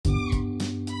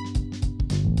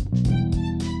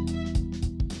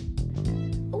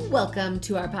Welcome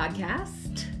to our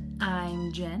podcast.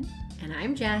 I'm Jen. And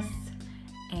I'm Jess.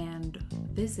 And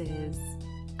this is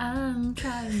I'm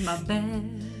Trying My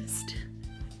Best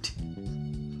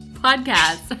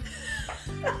podcast.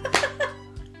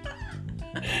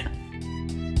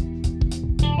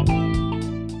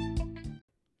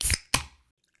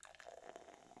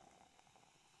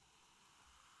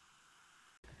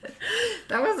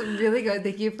 That was really good.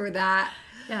 Thank you for that.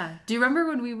 Yeah. Do you remember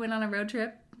when we went on a road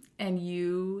trip and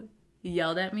you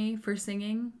yelled at me for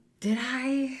singing? Did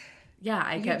I? Yeah,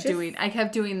 I kept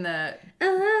doing the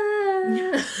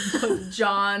John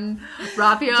John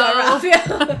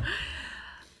Raphael.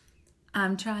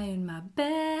 I'm trying my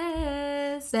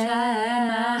best, trying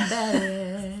my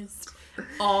best.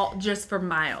 All just for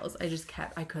miles.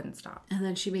 I couldn't stop. And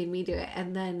then she made me do it.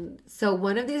 And then, so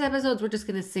one of these episodes, we're just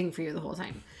going to sing for you the whole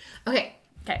time. Okay.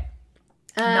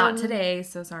 Not today,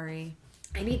 so sorry.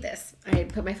 I need this. I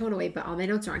put my phone away, but all my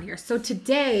notes are on here. So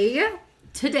today,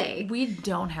 we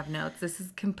don't have notes. This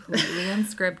is completely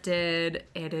unscripted.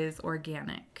 It is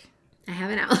organic. I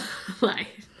have an outline.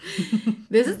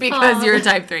 This is because called... you're a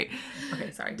type 3.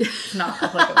 Okay, sorry. It's not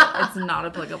applicable. It's not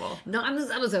applicable. Not on this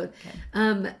episode.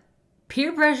 Okay.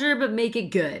 Peer pressure, but make it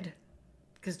good.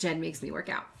 Because Jen makes me work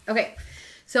out. Okay.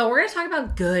 So we're going to talk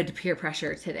about good peer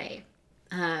pressure today.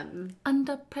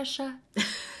 Under pressure.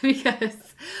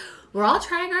 Because we're all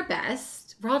trying our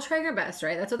best. We're all trying our best,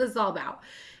 right? That's what this is all about.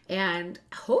 And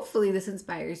hopefully this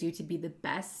inspires you to be the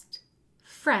best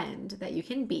friend that you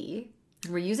can be.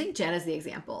 We're using Jen as the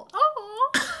example.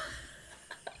 Oh.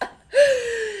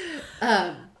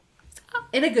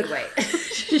 In a good way.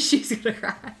 She's going to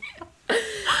cry.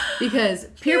 Because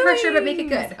peer pressure, but make it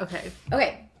good.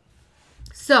 Okay.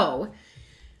 So,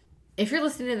 if you're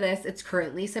listening to this, it's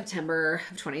currently September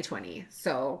of 2020.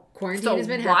 So, quarantine has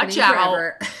been happening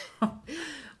forever.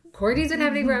 Quarantine's been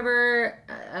happening forever.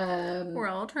 We're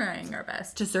all trying our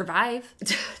best to survive.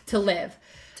 To live.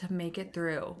 To make it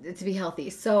through. To be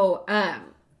healthy. So,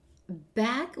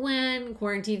 back when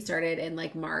quarantine started in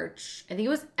like March, I think it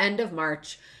was end of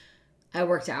March, I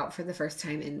worked out for the first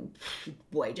time in,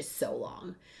 just so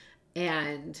long.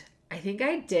 And I think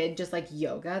I did just like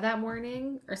yoga that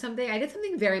morning or something. I did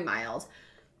something very mild.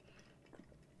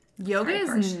 Yoga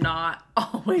is not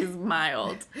always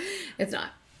mild. It's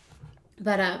not.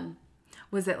 But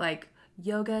was it like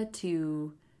yoga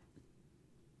to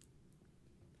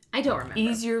I don't remember.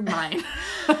 ease your mind?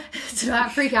 To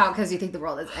not freak out because you think the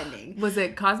world is ending. Was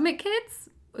it Cosmic Kids?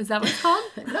 Is that what it's called?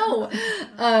 No.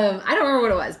 I don't remember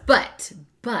what it was. But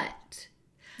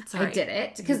Sorry. I did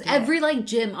it because every like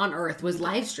gym on earth was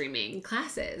live streaming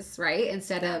classes, right?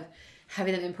 Instead of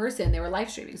having them in person, they were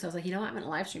live streaming. So I was like, you know what? I'm going to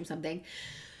live stream something.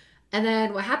 And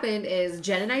then what happened is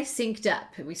Jen and I synced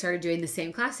up and we started doing the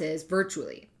same classes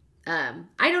virtually.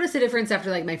 I noticed a difference after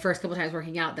like my first couple times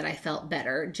working out that I felt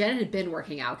better. Jen had been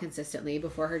working out consistently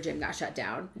before her gym got shut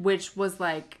down. Which was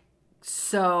like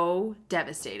so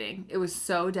devastating. It was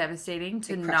so devastating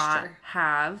to not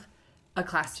have a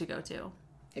class to go to.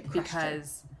 It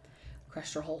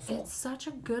crushed her whole soul. It's such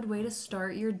a good way to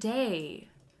start your day.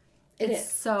 It's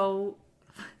so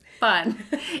fun.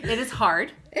 It is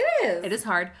hard. It is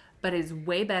hard, but it is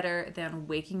way better than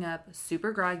waking up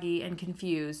super groggy and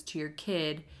confused to your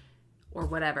kid or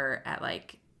whatever at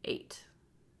like 8.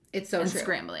 It's so and true.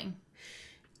 Scrambling.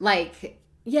 Like,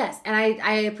 yes. And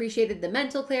I appreciated the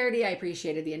mental clarity. I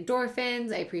appreciated the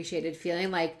endorphins. I appreciated feeling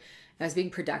like I was being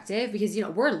productive because,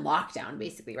 we're in lockdown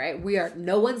basically, right?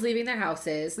 No one's leaving their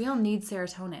houses. We all need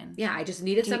serotonin. Yeah. I just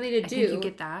needed something to do. I think you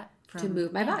get that to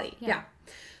move my body. Yeah.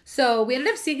 So we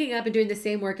ended up syncing up and doing the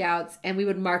same workouts, and we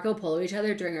would Marco Polo each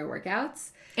other during our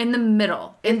workouts. In the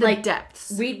middle, in the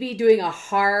depths. We'd be doing a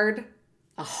hard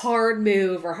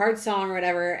move or hard song or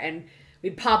whatever, and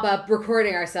we'd pop up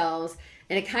recording ourselves,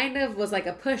 and it kind of was like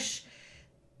a push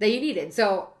that you needed.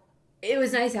 So it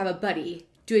was nice to have a buddy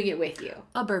doing it with you.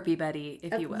 A burpee buddy,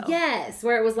 if you will. Yes,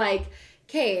 where it was like,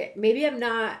 okay, maybe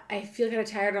I feel kind of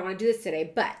tired, I don't want to do this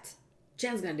today, but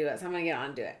Jen's going to do it, so I'm going to get on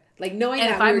and do it. Like knowing and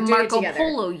that we were doing it together. If I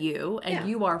Marco Polo you and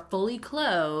you are fully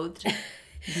clothed,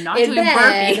 not in doing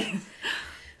bed.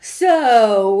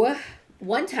 So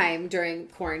one time during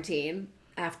quarantine,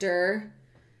 it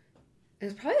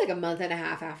was probably like a month and a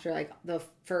half after like the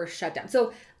first shutdown.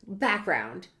 So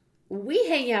background, we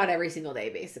hang out every single day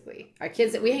basically. Our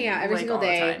kids, we hang out every single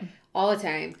day. All the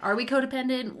time. Are we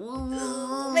codependent?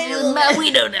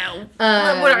 We don't know.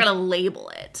 We're not going to label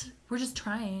it. We're just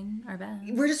trying our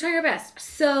best.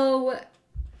 So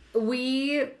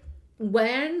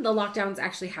when the lockdowns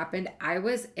actually happened, I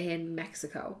was in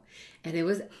Mexico and it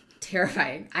was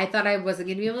terrifying. I thought I wasn't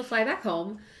going to be able to fly back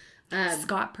home.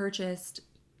 Scott purchased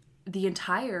the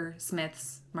entire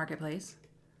Smith's Marketplace.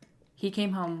 He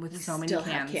came home with so many cans.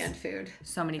 Still have canned food.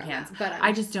 So many cans. That. But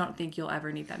I just don't think you'll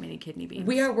ever need that many kidney beans.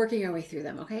 We are working our way through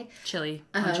them, okay? Chili.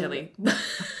 Chili.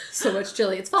 So much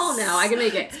chili. It's fall now. I can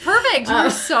make it. It's perfect. We're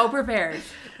so prepared.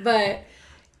 But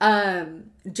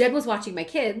Jen was watching my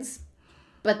kids.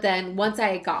 But then once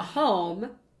I got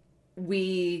home,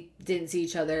 we didn't see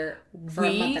each other for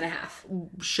a month and a half.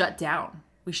 Shut down.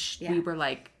 We were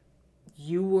like,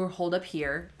 you were holed up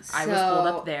here. I was holed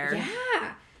up there.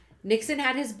 Yeah. Nixon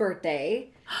had his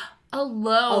birthday.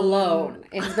 Alone.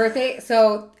 And his birthday.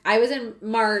 So I was in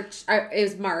March. It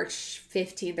was March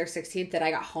 15th or 16th that I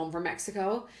got home from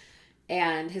Mexico.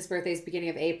 And his birthday is beginning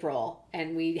of April.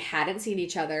 And we hadn't seen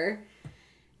each other.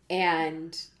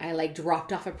 And I like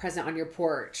dropped off a present on your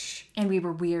porch. And we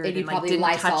were weird and like didn't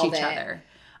touch each other.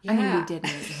 Yeah. I mean, we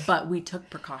didn't, but we took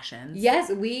precautions. Yes,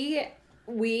 we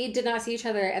did not see each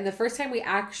other. And the first time we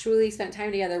actually spent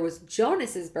time together was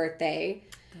Jonas's birthday.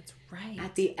 That's right.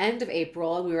 At the end of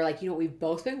April. And we were like, we've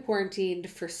both been quarantined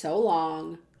for so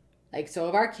long. Like, so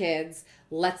have our kids.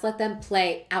 Let's let them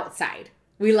play outside.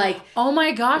 We like... Oh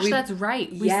my gosh, that's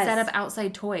right. We set up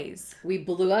outside toys. We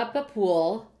blew up a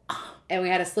pool. And we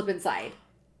had a slip inside.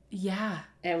 Yeah.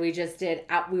 And we just did...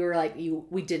 We were like,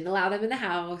 we didn't allow them in the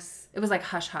house. It was like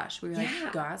hush-hush. We were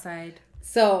like, go outside.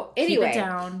 So, anyway. Keep it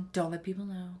down. Don't let people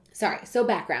know. Sorry. So,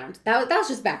 background. That was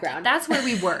just background. That's where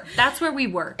we were.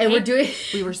 And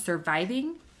we were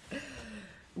surviving.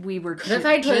 We were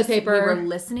toilet paper. We were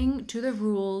listening to the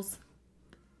rules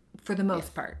for the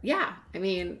most part. Yeah. I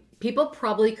mean, people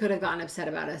probably could have gotten upset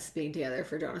about us being together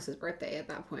for Jonas's birthday at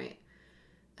that point.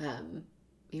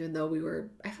 Even though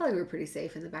I felt like we were pretty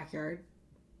safe in the backyard.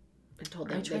 I told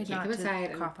them they can't come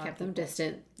inside and kept them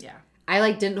distant. Yeah.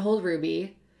 I didn't hold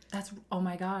Ruby. Oh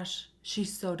my gosh.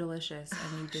 She's so delicious.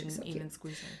 And you didn't even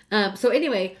squeeze her. So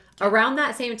anyway, around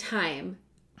that same time,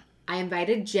 I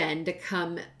invited Jen to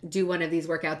come do one of these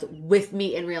workouts with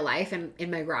me in real life and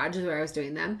in my garage is where I was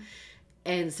doing them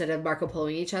instead of Marco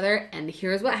Poloing each other. And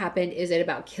here's what happened is it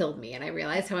about killed me. And I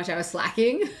realized how much I was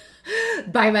slacking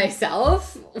by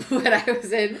myself when I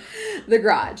was in the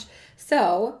garage.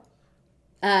 So,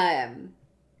 Jen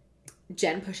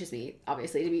pushes me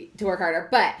obviously to work harder,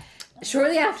 but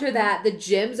shortly after that, the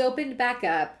gyms opened back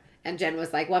up and Jen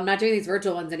was like, well, I'm not doing these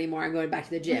virtual ones anymore. I'm going back to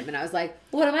the gym. And I was like,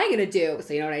 what am I going to do?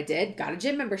 So you know what I did? Got a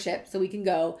gym membership so we can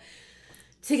go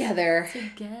together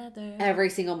every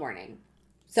single morning.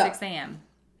 So 6 a.m.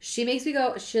 She makes me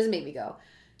go. She doesn't make me go.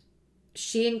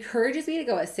 She encourages me to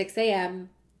go at 6 a.m.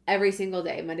 every single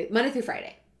day, Monday through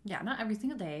Friday. Yeah, not every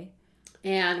single day.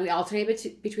 And we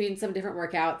alternate between some different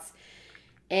workouts.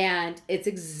 And it's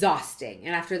exhausting.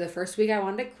 And after the first week, I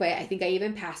wanted to quit. I think I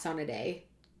even passed on a day.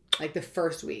 Like the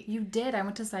first week. You did. I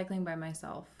went to cycling by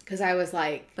myself. Because I was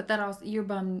like... But that also... Your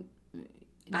bum...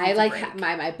 I like...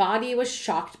 My body was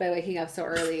shocked by waking up so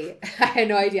early. I had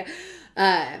no idea.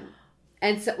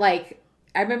 And so like...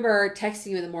 I remember texting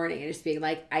you in the morning and just being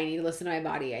like, I need to listen to my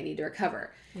body. I need to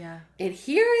recover. Yeah. And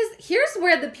here's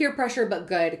where the peer pressure but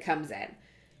good comes in.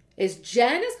 Is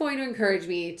Jen is going to encourage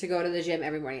me to go to the gym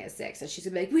every morning at 6. And she's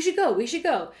going to be like, we should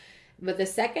go. But the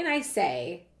second I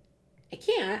say, I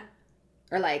can't,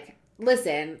 or like,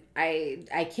 listen,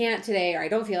 I can't today, or I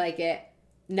don't feel like it,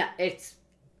 no, it's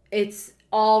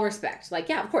all respect. Like,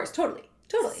 yeah, of course, totally.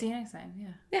 See you next time, yeah.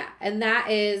 Yeah, and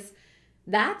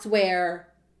that's where,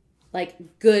 like,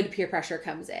 good peer pressure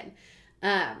comes in.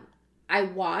 I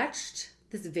watched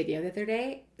this video the other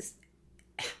day.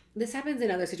 This happens in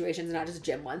other situations, not just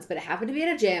gym ones, but it happened to be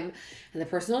at a gym, and the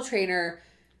personal trainer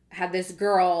had this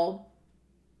girl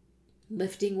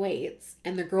lifting weights,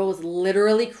 and the girl was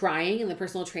literally crying, and the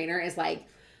personal trainer is like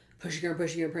pushing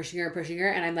her,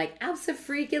 and I'm like,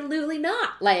 abso-freaking-lutely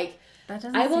not. Like,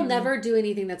 I will never do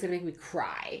anything that's gonna make me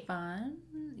cry. Fun?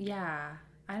 Yeah.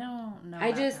 I don't know.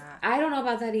 I don't know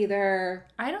about that either.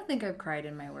 I don't think I've cried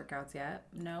in my workouts yet.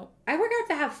 Nope. I work out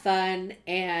to have fun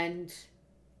and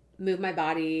move my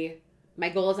body. My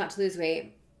goal is not to lose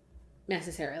weight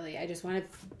necessarily. I just want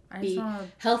to be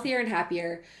healthier and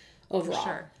happier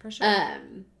overall. For sure.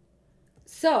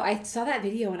 So I saw that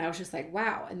video and I was just like,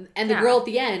 wow. And the girl at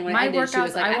the end, when it ended, she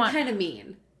was like, I'm kind of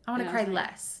mean. I want to cry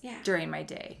less during my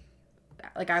day.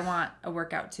 Like, I want a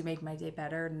workout to make my day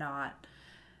better, not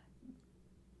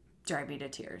drive me to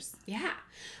tears. Yeah.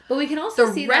 But we can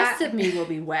also see the rest of me will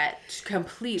be wet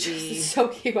completely. Just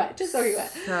soaking wet.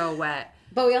 So wet.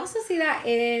 But we also see that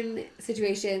in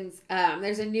situations.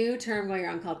 There's a new term going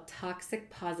around called toxic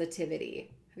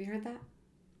positivity. Have you heard that?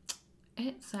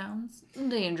 It sounds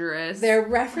dangerous.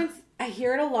 I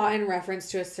hear it a lot in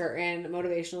reference to a certain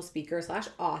motivational speaker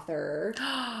 / author.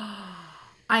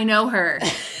 I know her.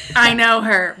 I know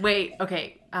her. Wait,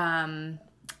 okay. I'm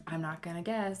not gonna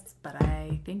guess, but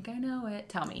I think I know it.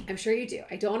 Tell me. I'm sure you do.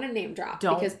 I don't want to name drop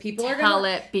because people are tell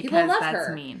it because people love that's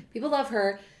her. mean. People love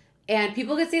her, and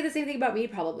people could say the same thing about me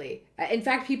probably. In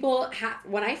fact,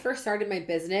 when I first started my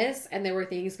business and there were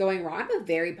things going wrong, I'm a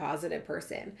very positive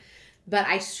person, but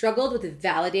I struggled with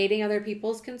validating other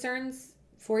people's concerns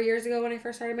 4 years ago when I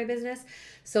first started my business.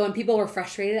 So when people were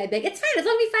frustrated, I'd be like, "It's fine. It's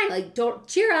gonna be fine. Like, don't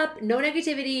cheer up. No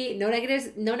negativity. No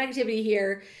negativity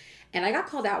here." And I got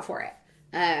called out for it.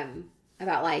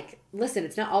 About like, listen,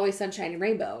 it's not always sunshine and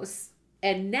rainbows.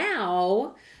 And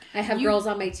now I have girls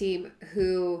on my team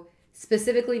who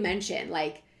specifically mention,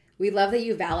 like, we love that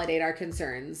you validate our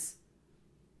concerns,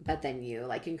 but then you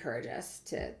like encourage us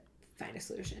to find a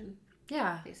solution.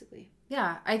 Yeah. Basically.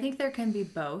 Yeah. I think there can be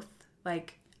both.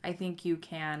 Like, I think you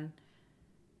can,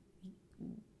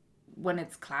 when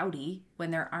it's cloudy,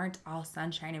 when there aren't all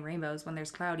sunshine and rainbows, when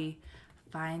there's cloudy,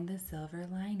 find the silver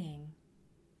lining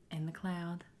in the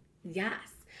cloud. Yes.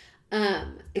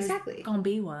 Exactly. There's gonna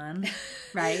be one,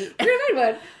 right? We're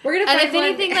gonna find one. And if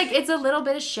anything, like, it's a little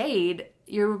bit of shade,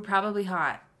 you're probably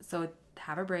hot. So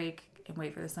have a break and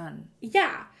wait for the sun.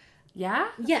 Yeah. Yeah?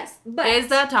 Yes. But is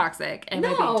that toxic? Am I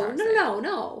being toxic?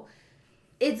 No.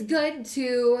 It's good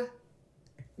to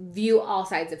view all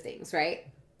sides of things, right?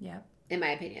 Yep. In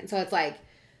my opinion. So it's like,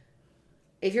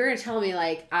 if you're gonna tell me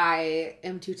like I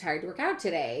am too tired to work out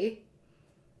today,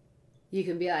 you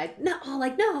can be like, no,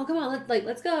 come on,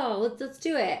 let's go, let's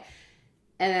do it.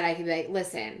 And then I can be like,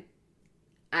 listen,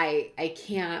 I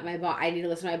can't, I need to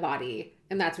listen to my body.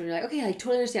 And that's when you're like, okay, I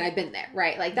totally understand. I've been there,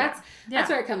 right? Like that's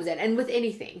where it comes in. And with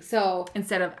anything. So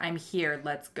instead of I'm here,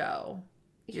 let's go,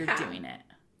 you're doing it.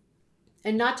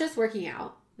 And not just working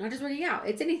out.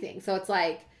 It's anything. So it's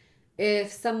like,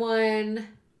 if someone,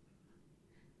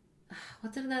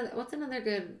 what's another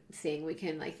good thing we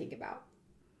can like think about?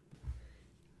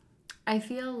 I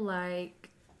feel like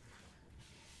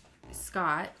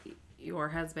Scott, your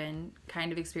husband,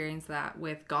 kind of experienced that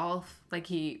with golf. Like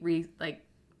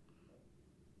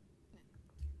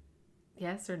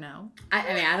yes or no?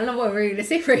 I mean, I don't know what we're going to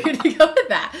say for you to go with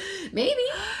that. Maybe.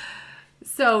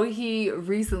 So he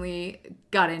recently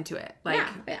got into it. Like,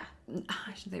 yeah.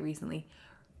 I shouldn't say recently.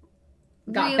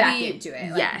 Got back into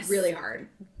it. Like, yes. Really hard.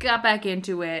 Got back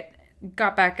into it.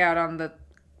 Got back out on the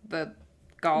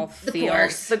golf field.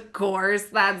 The course,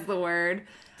 that's the word.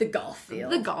 The golf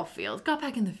field. Got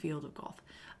back in the field of golf.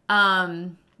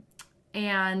 And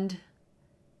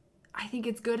I think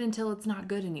it's good until it's not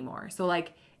good anymore. So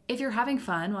like, if you're having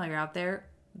fun while you're out there,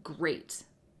 great.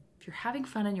 If you're having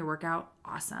fun in your workout,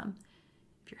 awesome.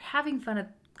 If you're having fun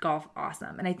at golf,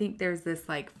 awesome. And I think there's this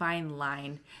like fine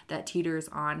line that teeters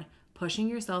on pushing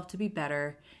yourself to be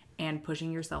better and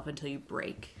pushing yourself until you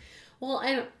break. Well,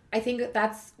 and I think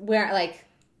that's where like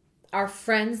our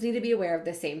friends need to be aware of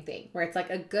the same thing, where it's like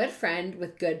a good friend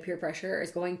with good peer pressure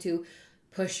is going to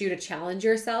push you to challenge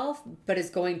yourself, but is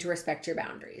going to respect your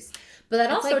boundaries. But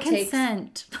that also takes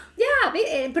consent.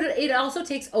 Yeah, but it also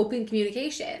takes open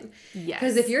communication. Yes.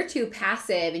 Because if you're too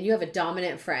passive and you have a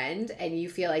dominant friend and you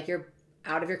feel like you're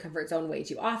out of your comfort zone way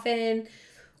too often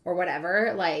or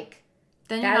whatever, like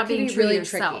then you're not being true really to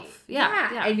yourself. Tricky.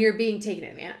 Yeah. And you're being taken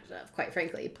advantage of, quite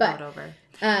frankly. But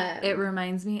it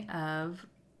reminds me of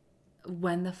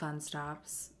When the Fun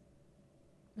Stops.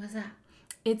 What's that?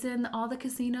 It's in all the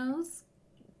casinos.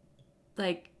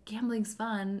 Like, gambling's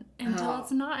fun until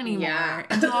it's not anymore. Yeah.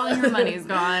 Until all your money's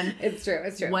gone. It's true.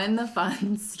 When the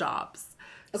fun stops.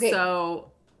 Okay. So,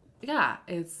 yeah,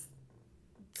 it's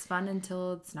fun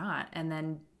until it's not. And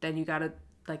then you gotta,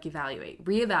 like,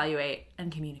 reevaluate,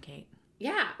 and communicate.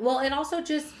 Yeah. Well, and also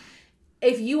just,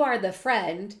 if you are the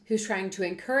friend who's trying to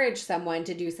encourage someone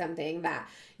to do something that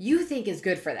you think is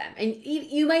good for them, and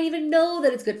you might even know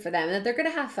that it's good for them and that they're going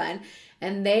to have fun,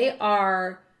 and they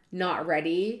are not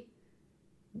ready,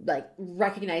 like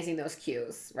recognizing those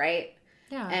cues, right?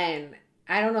 Yeah. And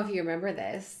I don't know if you remember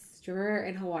this. Do you remember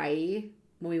in Hawaii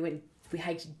when we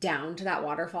hiked down to that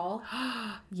waterfall?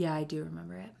 Yeah, I do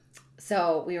remember it.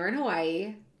 So we were in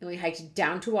Hawaii and we hiked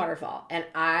down to a waterfall, and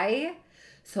I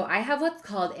have what's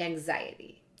called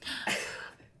anxiety.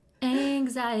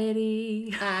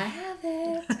 Anxiety. I have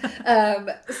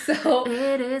it. So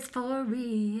it is for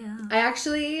real.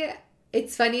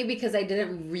 It's funny because I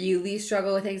didn't really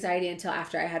struggle with anxiety until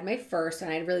after I had my first, and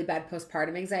I had really bad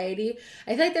postpartum anxiety.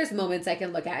 I feel like there's moments I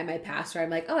can look at in my past where I'm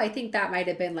like, oh, I think that might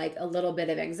have been like a little bit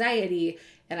of anxiety,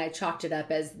 and I chalked it up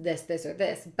as this, or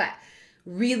this. But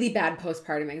really bad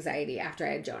postpartum anxiety after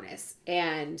I had Jonas,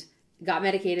 and got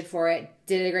medicated for it,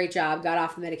 did a great job, got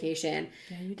off the medication,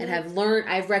 and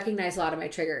I've recognized a lot of my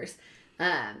triggers.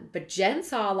 But Jen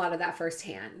saw a lot of that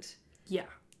firsthand. Yeah.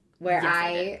 Where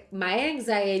Yes, my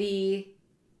anxiety.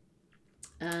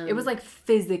 It was like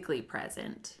physically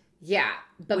present. Yeah.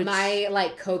 But my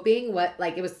like coping,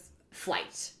 it was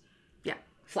flight. Yeah.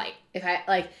 Flight. If I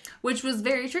like. Which was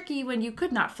very tricky when you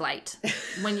could not flight.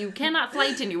 When you cannot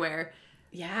flight anywhere.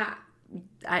 Yeah.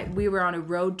 We were on a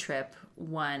road trip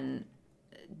one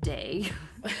day.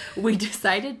 We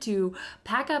decided to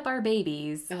pack up our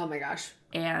babies. Oh my gosh.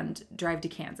 And drive to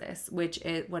Kansas, which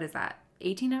is, what is that?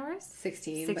 18 hours?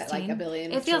 16, but like a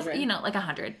billion. It feels, children. like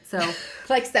 100. So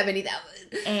like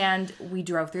 70,000. And we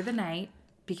drove through the night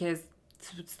because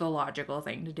it's the logical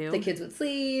thing to do. The kids would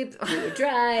sleep. We would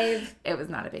drive. It was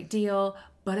not a big deal,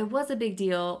 but it was a big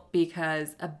deal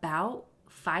because about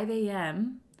 5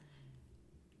 a.m.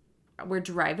 we're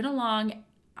driving along.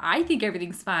 I think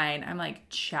everything's fine. I'm like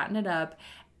chatting it up,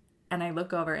 and I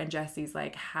look over and Jesse's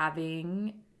like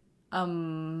having a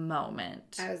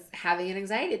moment. I was having an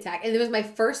anxiety attack, and it was my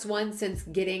first one since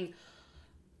getting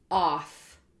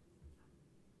off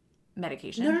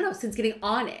medication. No, since getting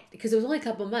on it, because it was only a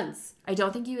couple months. I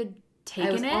don't think you had taken it.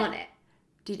 I was on it.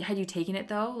 Had you taken it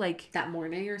though? Like that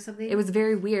morning or something? It was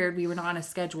very weird. We were not on a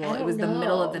schedule. It was the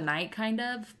middle of the night kind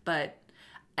of,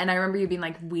 and I remember you being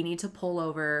like, we need to pull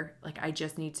over. Like, I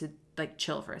just need to like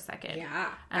chill for a second. Yeah.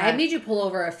 I had made you pull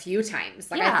over a few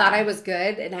times. Like, I thought I was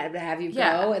good and I'd have you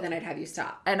go and then I'd have you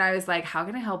stop. And I was like, how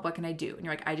can I help? What can I do? And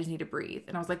you're like, I just need to breathe.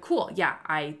 And I was like, cool. Yeah,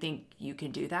 I think you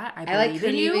can do that. I believe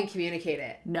in you. Couldn't even communicate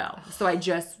it. No. So I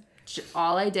just,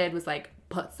 all I did was like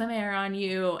put some air on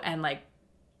you and like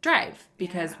drive,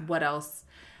 because what else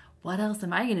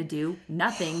am I going to do?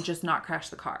 Nothing, just not crash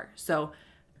the car. So.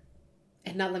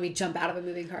 And not let me jump out of a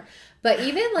moving car. But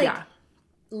even like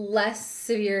less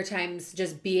severe times,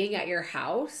 just being at your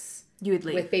house, you would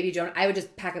leave with baby Jonah. I would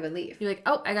just pack up and leave. You're like,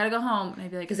 oh, I gotta go home. And I'd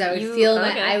be like, because I would feel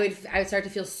I would start to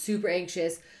feel super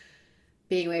anxious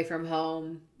being away from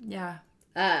home. Yeah.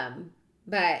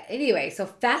 But anyway, so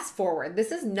fast forward.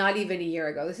 This is not even a year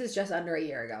ago. This is just under a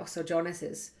year ago. So Jonas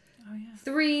is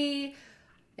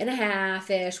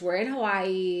 3.5-ish. We're in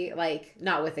Hawaii, like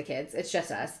not with the kids. It's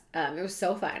just us. It was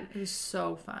so fun. It was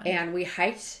so fun. And we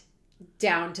hiked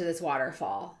down to this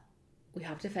waterfall. We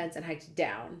hopped a fence and hiked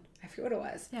down. I forget what it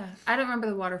was. Yeah. I don't remember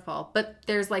the waterfall, but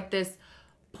there's like this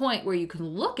point where you can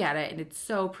look at it and it's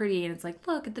so pretty and it's like,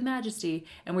 look at the majesty.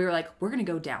 And we were like, we're going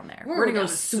to go down there. We're going to go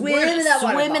swim in that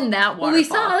waterfall. Well, we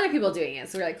saw other people doing it.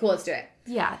 So we're like, cool, let's do it.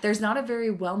 Yeah. There's not a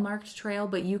very well-marked trail,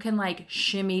 but you can like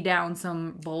shimmy down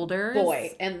some boulders.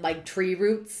 And like tree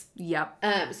roots. Yep.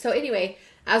 So anyway,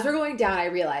 as we're going down, I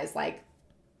realized like,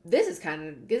 this is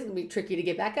going to be tricky to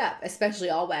get back up, especially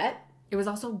all wet. It was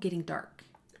also getting dark.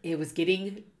 It was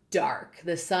getting dark.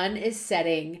 The sun is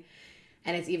setting,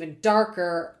 and it's even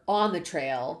darker on the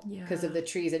trail because of the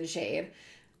trees and shade.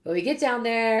 But we get down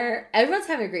there. Everyone's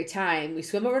having a great time. We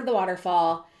swim over to the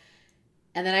waterfall,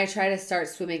 and then I try to start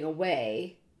swimming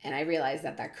away, and I realize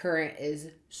that current is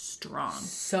strong.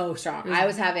 So strong. I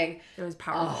was having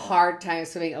powerful. A hard time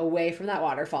swimming away from that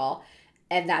waterfall,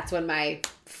 and that's when my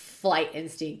flight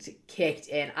instinct kicked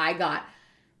in. I got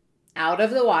out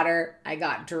of the water, I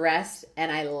got dressed,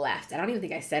 and I left. I don't even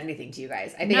think I said anything to you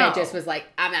guys. I think I just was like,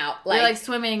 I'm out. Like, we were like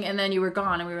swimming, and then you were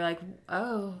gone, and we were like,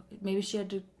 oh, maybe she had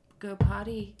to go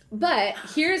potty. But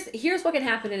here's what can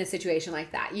happen in a situation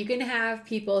like that. You can have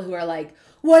people who are like,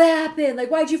 what happened?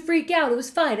 Like, why'd you freak out? It was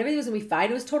fine. Everything was going to be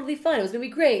fine. It was totally fun. It was going to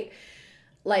be great.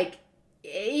 Like,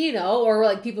 or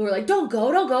like people who are like, don't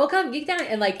go, come, get down.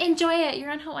 And like, enjoy it.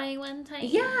 You're on Hawaii one time.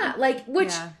 Yeah. Like,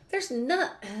 there's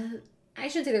not... I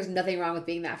shouldn't say there's nothing wrong with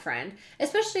being that friend,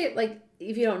 especially like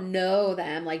if you don't know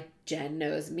them. Like Jen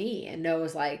knows me and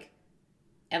knows like,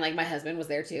 and like my husband was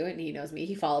there too, and he knows me.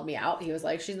 He followed me out. He was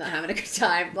like, "She's not having a good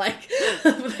time. Like,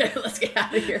 let's get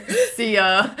out of here. See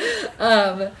ya."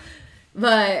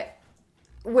 But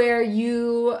where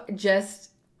you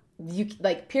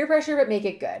like peer pressure, but make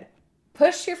it good.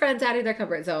 Push your friends out of their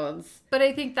comfort zones. But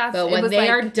I think that's... But when they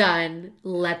are done,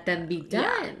 let them be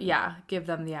done. Yeah, give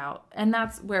them the out. And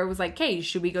that's where it was like, hey,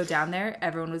 should we go down there?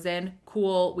 Everyone was in.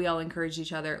 Cool. We all encouraged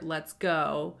each other. Let's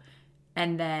go.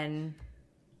 And then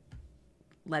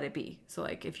let it be. So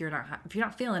like if you're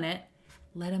not feeling it,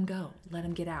 let them go. Let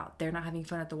them get out. They're not having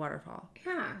fun at the waterfall.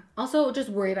 Yeah. Also, just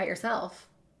worry about yourself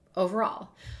overall.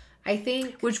 I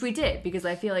think... Which we did, because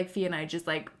I feel like Fia and I just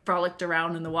like frolicked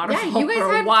around in the waterfall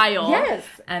for a while. Yes.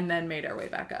 And then made our way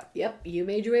back up. Yep. You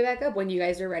made your way back up when you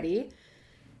guys are ready.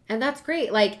 And that's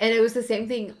great. Like, and it was the same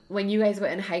thing when you guys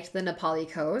went and hiked the Nepali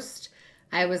coast.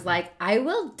 I was like, I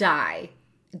will die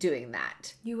doing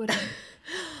that. You wouldn't.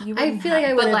 I feel like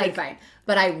I would have been fine.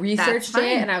 But I researched fine.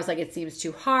 it and I was like, it seems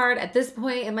too hard. At this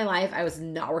point in my life, I was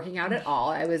not working out at all.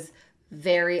 I was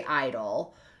very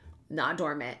idle. Not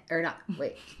dormant. Or not,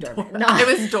 wait, dormant. Not, I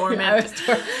was dormant.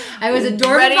 I was a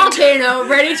dormant volcano,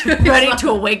 ready to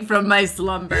awake from my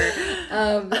slumber.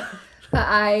 But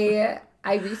I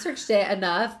researched it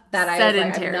enough that I was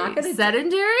like, I'm not going to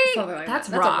Sedentary? Like that's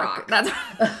that. rock. That's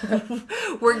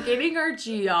we're getting our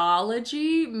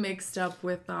geology mixed up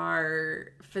with our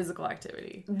physical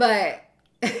activity. But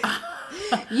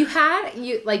you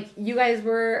guys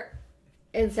were,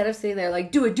 instead of sitting there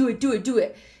like, do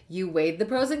it. You weighed the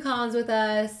pros and cons with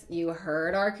us. You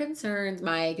heard our concerns,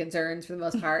 my concerns for the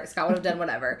most part. Scott would have done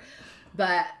whatever.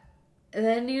 But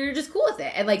then you're just cool with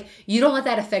it. And like, you don't let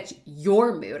that affect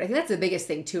your mood. I think that's the biggest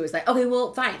thing too, is like, okay,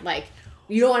 well, fine. Like,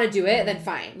 you don't want to do it, then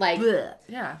fine. Like,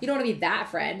 yeah. You don't want to be that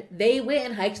friend. They went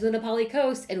and hiked to the Nepali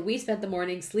coast and we spent the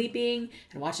morning sleeping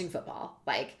and watching football.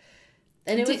 Like,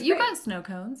 and it was You great. got snow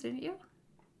cones, didn't you?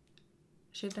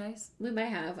 Shaved ice? We might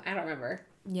have. I don't remember.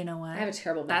 You know what? I have a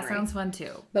terrible memory. That sounds fun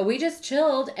too. But we just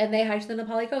chilled and they hiked to the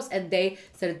Nepali coast and they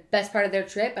said the best part of their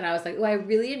trip. And I was like, oh, I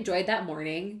really enjoyed that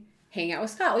morning hanging out with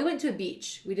Scott. We went to a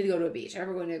beach. We did go to a beach. I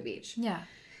remember going to a beach. Yeah.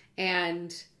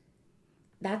 And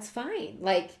that's fine.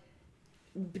 Like,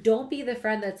 don't be the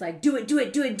friend that's like, do it.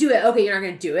 Okay, you're not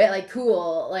going to do it. Like,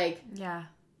 cool. Like, yeah.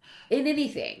 In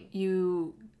anything.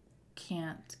 You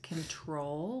can't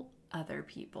control other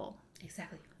people.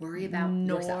 Exactly. Worry about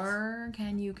yourself. Nor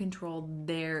can you control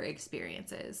their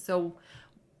experiences. So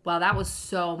while that was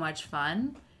so much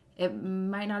fun, it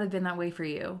might not have been that way for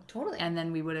you. Totally. And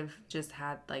then we would have just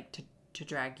had like to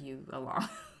drag you along.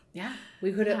 Yeah.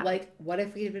 We could have like, what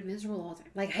if we had been miserable all the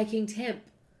time? Like hiking Timp.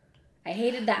 I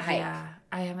hated that hike. Yeah,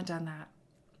 I haven't done that.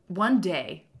 One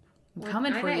day. I'm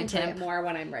coming for you, Timp. More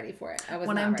when I'm ready for it.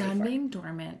 When I'm done being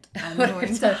dormant, I'm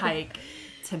going to hike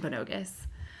Timpanogos.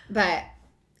 But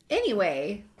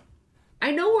anyway,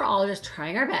 I know we're all just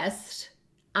trying our best.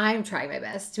 I'm trying my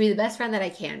best to be the best friend that I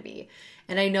can be.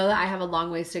 And I know that I have a long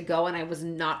ways to go and I was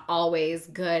not always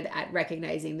good at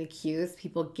recognizing the cues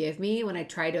people give me when I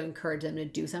try to encourage them to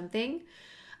do something.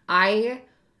 I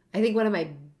think one of my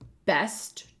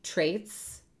best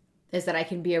traits is that I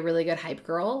can be a really good hype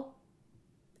girl.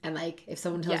 And like, if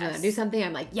someone tells me to do something,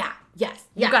 I'm like, yeah, yes.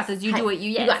 You got this. You do it.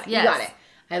 You got it.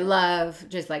 I love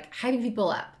just like hyping people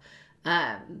up.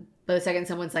 But the second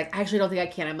someone's like, I actually don't think I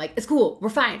can, I'm like, it's cool. We're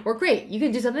fine. We're great. You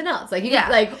can do something else. Like, you can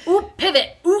like, ooh,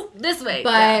 pivot. Ooh, this way.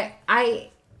 But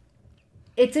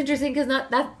it's interesting because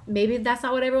maybe that's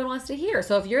not what everyone wants to hear.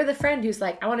 So if you're the friend who's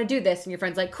like, I want to do this, and your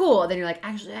friend's like, cool, then you're like,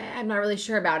 actually, I'm not really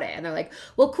sure about it. And they're like,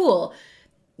 well, cool.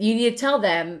 You need to tell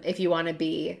them if you want to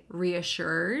be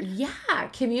reassured. Yeah.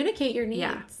 Communicate your needs.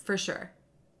 Yeah, for sure.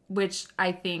 Which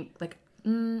I think, like,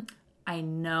 I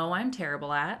know I'm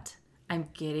terrible at. I'm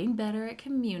getting better at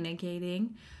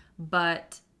communicating.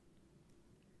 But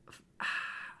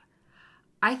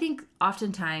I think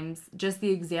oftentimes just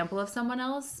the example of someone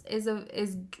else is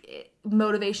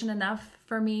motivation enough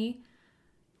for me.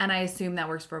 And I assume that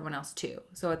works for everyone else too.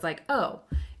 So it's like, oh,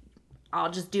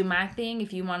 I'll just do my thing.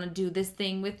 If you want to do this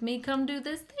thing with me, come do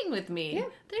this thing with me. Yeah.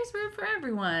 There's room for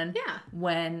everyone. Yeah.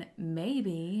 When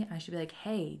maybe I should be like,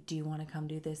 hey, do you want to come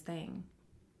do this thing?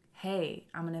 Hey,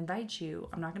 I'm going to invite you.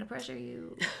 I'm not going to pressure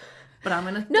you. But I'm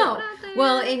going to No.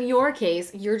 Well, in your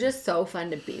case, you're just so fun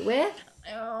to be with.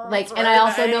 Like, and I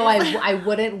also know I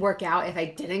wouldn't work out if I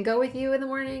didn't go with you in the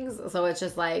mornings. So it's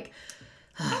just like,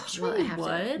 I'm sure you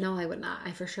would. No, I would not.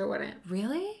 I for sure wouldn't.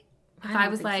 Really? If I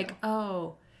was like,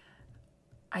 oh,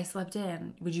 I slept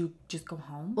in, would you just go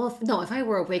home? Well, no, if I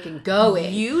were awake and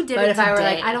going. You did but it if I were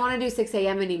today. like, I don't want to do 6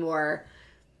 a.m. anymore.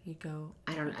 You go.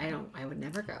 I would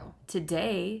never go.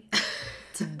 Today,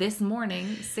 to this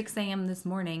morning, 6 a.m. this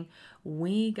morning,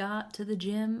 we got to the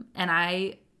gym and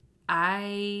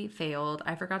I failed.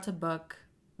 I forgot to book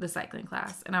the cycling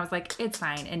class. And I was like, it's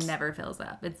fine. It never fills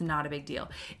up. It's not a big deal.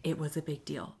 It was a big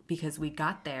deal because we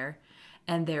got there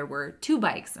and there were 2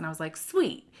 bikes. And I was like,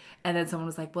 sweet. And then someone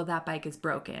was like, well, that bike is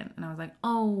broken. And I was like,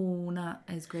 oh, not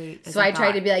as great as So I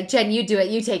tried to be like, Jen, you do it.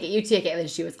 You take it. And then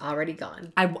she was already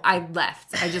gone. I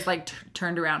left. I just like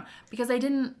turned around because I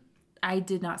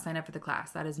did not sign up for the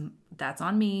class. That's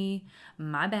on me.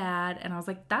 My bad. And I was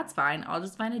like, that's fine. I'll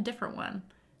just find a different one.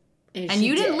 And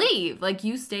you didn't leave. Like,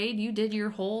 you stayed. You did your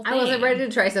whole thing. I wasn't ready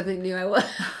to try something new. I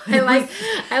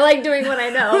like doing what I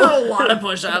know. A lot of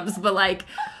push-ups, but like,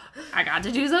 I got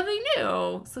to do something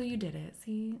new. So you did it.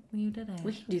 See, you did it.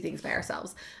 We can do things by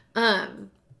ourselves.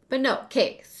 But no.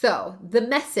 Okay. So the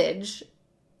message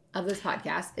of this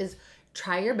podcast is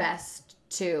try your best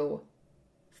to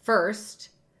first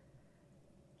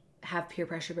have peer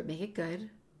pressure, but make it good.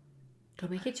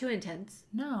 Don't make it too intense.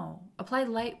 No. Apply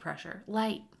light pressure.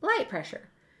 Light. Light pressure.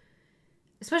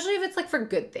 Especially if it's like for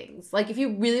good things. Like if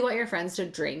you really want your friends to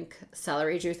drink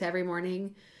celery juice every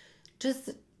morning,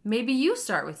 just maybe you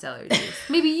start with celery juice.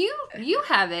 Maybe you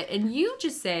have it and you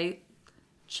just say,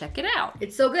 check it out.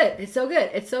 it's so good. It's so good.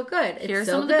 It's so good. It's Here's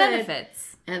so some of the good.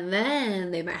 benefits. And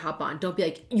then they might hop on. Don't be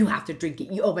like, you have to drink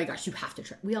it. Oh my gosh, you have to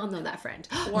try. We all know that friend.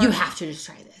 Or you have to just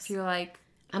try this. You're like,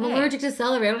 I'm hey, allergic to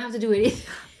celery. I don't have to do anything.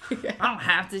 I don't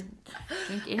have to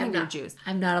drink any of your juice.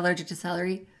 I'm not allergic to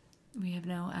celery. We have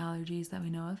no allergies that we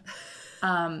know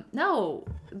of. No,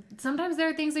 sometimes there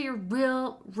are things that you're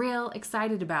real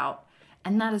excited about.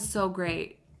 And that is so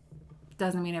great.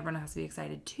 Doesn't mean everyone has to be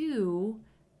excited too.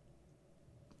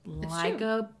 Like true.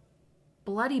 a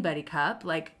Bloody Buddy cup.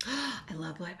 Like, I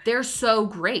love Bloody Buddy. they're so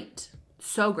great.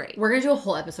 So great. We're going to do a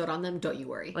whole episode on them. Don't you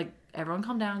worry. Like, everyone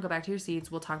calm down. Go back to your seats.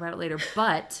 We'll talk about it later.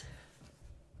 But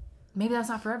maybe that's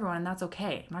not for everyone. And that's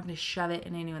okay. I'm not going to shove it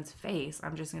in anyone's face.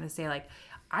 I'm just going to say, like,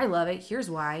 I love it. Here's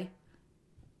why.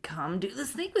 Come do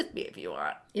this thing with me if you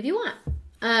want. If you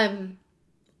want.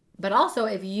 But also,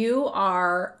 if you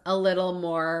are a little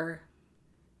more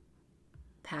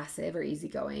passive or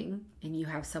easygoing and you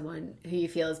have someone who you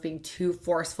feel is being too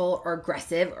forceful or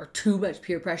aggressive or too much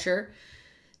peer pressure,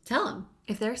 tell them.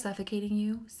 If they're suffocating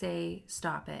you, say,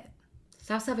 stop it.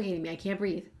 Stop suffocating me. I can't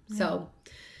breathe. Yeah. So,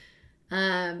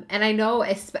 and I know,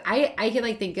 I can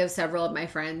like think of several of my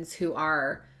friends who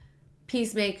are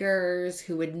peacemakers,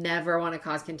 who would never want to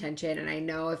cause contention. And I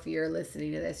know if you're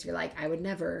listening to this, you're like, I would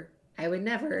never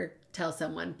tell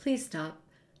someone, please stop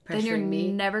pressuring then you're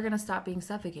me. Never going to stop being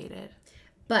suffocated.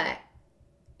 But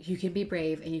you can be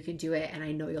brave and you can do it. And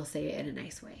I know you'll say it in a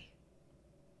nice way.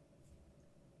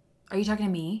 Are you talking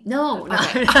to me? No.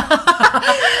 Okay.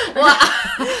 Well,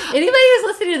 anybody who's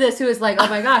listening to this who is like, oh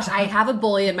my gosh, I have a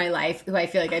bully in my life who I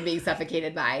feel like I'm being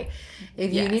suffocated by.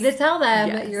 If you need to tell them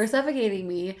that you're suffocating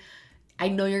me, I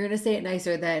know you're going to say it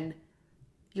nicer than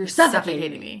you're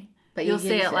suffocating me. But you'll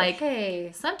say it like,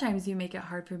 hey. Sometimes you make it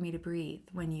hard for me to breathe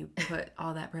when you put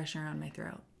all that pressure on my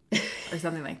throat. Or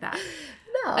something like that.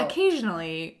 No.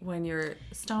 Occasionally, when you're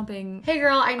stomping. Hey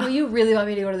girl, I know you really want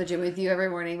me to go to the gym with you every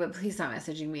morning, but please stop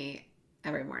messaging me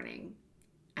every morning.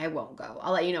 I won't go.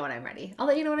 I'll let you know when I'm ready.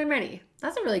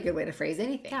 That's a really good way to phrase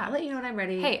anything. Yeah. I'll let you know when I'm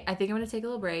ready. Hey, I think I'm going to take a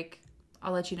little break.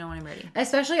 I'll let you know when I'm ready.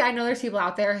 Especially, I know there's people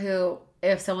out there who,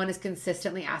 if someone is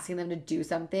consistently asking them to do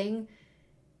something,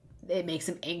 it makes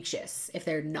them anxious if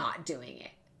they're not doing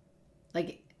it.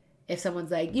 Like, if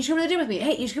someone's like, you should come to the gym with me.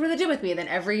 Hey, you should come to the gym with me. And then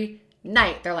every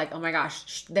night, they're like, oh my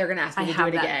gosh, they're going to ask me to do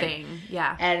it again. Thing.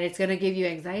 Yeah. And it's going to give you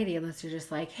anxiety unless you're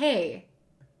just like, hey,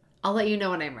 I'll let you know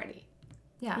when I'm ready.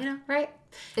 Yeah. You know, right?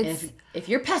 If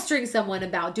you're pestering someone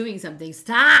about doing something,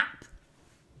 stop.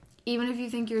 Even if you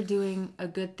think you're doing a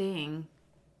good thing,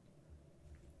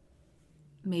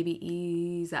 maybe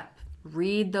ease up.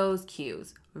 Read those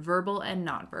cues, verbal and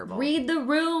nonverbal. Read the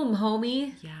room,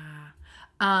 homie.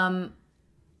 Yeah.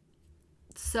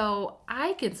 So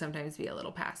I can sometimes be a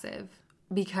little passive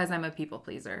because I'm a people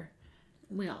pleaser.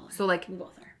 We all are. So like, we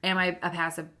both are. Am I a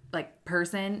passive like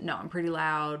person? No, I'm pretty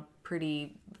loud,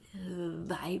 pretty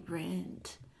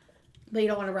vibrant. But you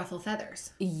don't want to ruffle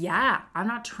feathers. Yeah, I'm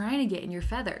not trying to get in your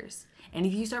feathers. And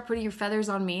if you start putting your feathers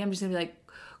on me, I'm just gonna be like,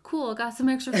 cool, I got some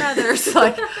extra feathers.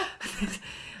 Like,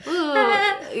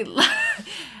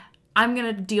 I'm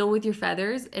gonna deal with your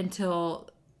feathers until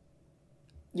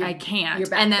I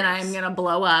can't. And then I'm going to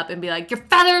blow up and be like, your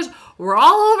feathers were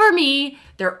all over me.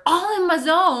 They're all in my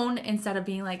zone. Instead of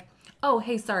being like, oh,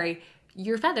 hey, sorry,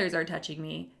 your feathers are touching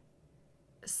me.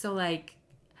 So, like,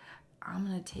 I'm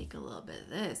going to take a little bit of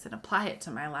this and apply it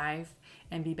to my life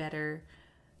and be better.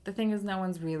 The thing is, no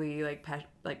one's really, like,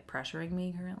 pressuring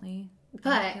me currently.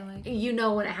 But you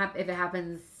know when if it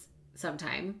happens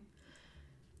sometime.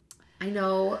 I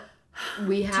know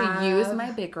we have... To use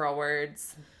my big girl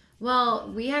words...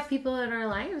 Well, we have people in our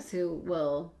lives who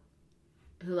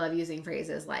love using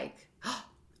phrases like, oh,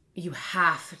 you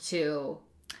have to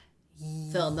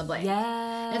fill in the blank.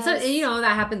 Yes. And so, you know,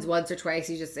 that happens once or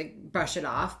twice. You just like brush it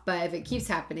off. But if it keeps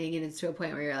happening and it's to a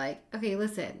point where you're like, okay,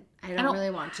 listen, I don't really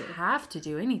want to. Have to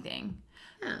do anything.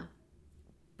 Yeah.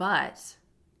 But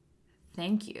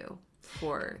thank you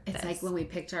for this. It's like when we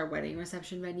picked our wedding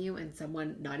reception venue and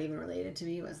someone not even related to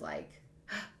me was like,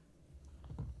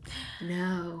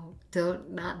 no,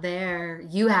 not there.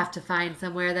 You have to find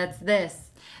somewhere that's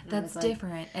this. That's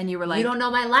different. And you were like, you don't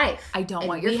know my life. I don't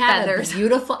want your feathers.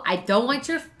 I don't want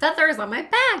your feathers on my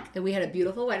back. And we had a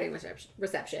beautiful wedding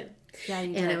reception. Yeah,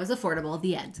 you did. And it was affordable.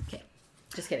 The end. Okay.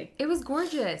 Just kidding. It was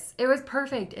gorgeous. It was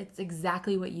perfect. It's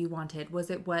exactly what you wanted. Was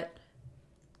it what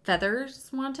Feathers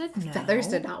wanted? No. Feathers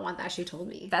did not want that. She told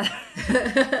me.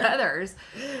 Feathers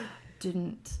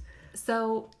didn't.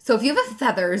 So if you have a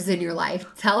Feathers in your life,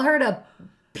 tell her to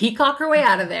peacock her way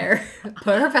out of there.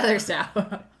 Put her feathers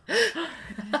down.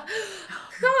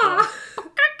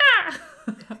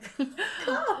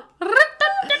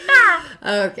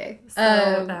 Okay.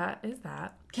 So that is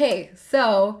that. Okay,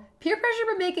 so peer pressure,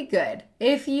 but make it good.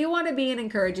 If you want to be an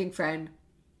encouraging friend,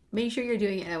 make sure you're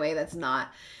doing it in a way that's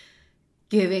not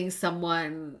giving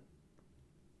someone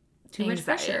too much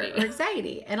pressure or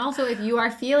anxiety. And also, if you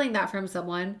are feeling that from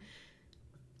someone,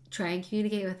 try and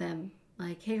communicate with them.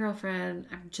 Like, hey, girlfriend,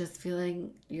 I'm just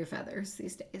feeling your feathers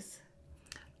these days.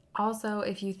 Also,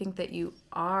 if you think that you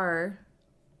are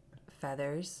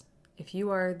feathers, if you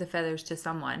are the feathers to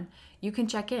someone, you can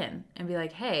check in and be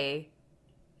like, hey,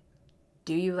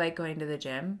 do you like going to the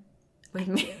gym with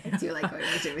me? I do like going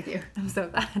to the gym with you. I'm so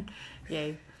glad.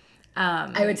 Yay.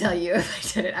 I would tell you if I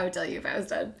did it. I would tell you if I was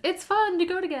done. It's fun to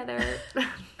go together.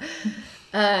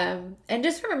 And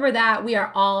just remember that we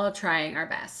are all trying our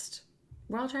best.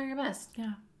 We're all trying our best.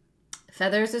 Yeah.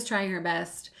 Feathers is trying her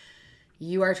best.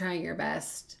 You are trying your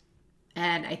best.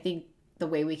 And I think the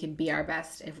way we can be our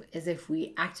best is if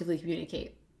we actively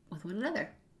communicate with one another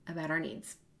about our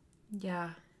needs. Yeah.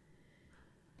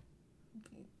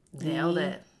 Nailed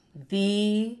it.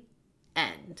 The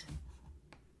end.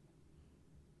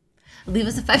 Leave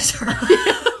us a 5-star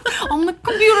on the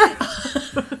computer.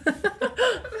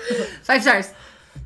 5 stars.